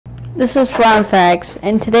This is Farm Facts,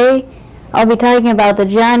 and today I'll be talking about the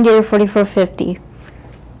John Deere 4450.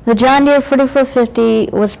 The John Deere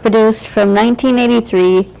 4450 was produced from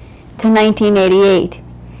 1983 to 1988.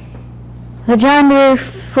 The John Deere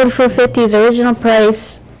 4450's original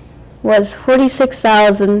price was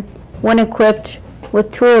 $46,000 when equipped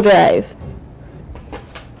with tool drive.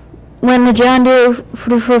 When the John Deere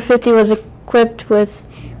 4450 was equipped with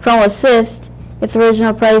front assist, its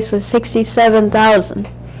original price was $67,000.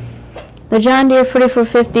 The John Deere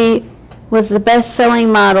 4450 was the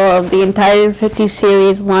best-selling model of the entire 50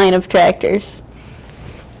 series line of tractors.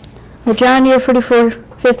 The John Deere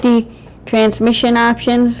 4450 transmission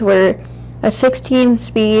options were a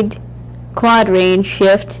 16-speed quad range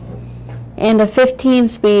shift and a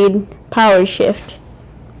 15-speed power shift.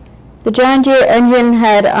 The John Deere engine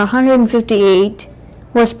had 158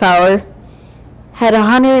 horsepower, had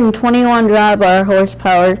 121 drawbar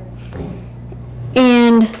horsepower,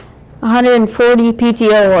 and 140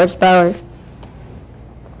 PTO horsepower.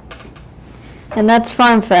 And that's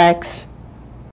Farm Facts.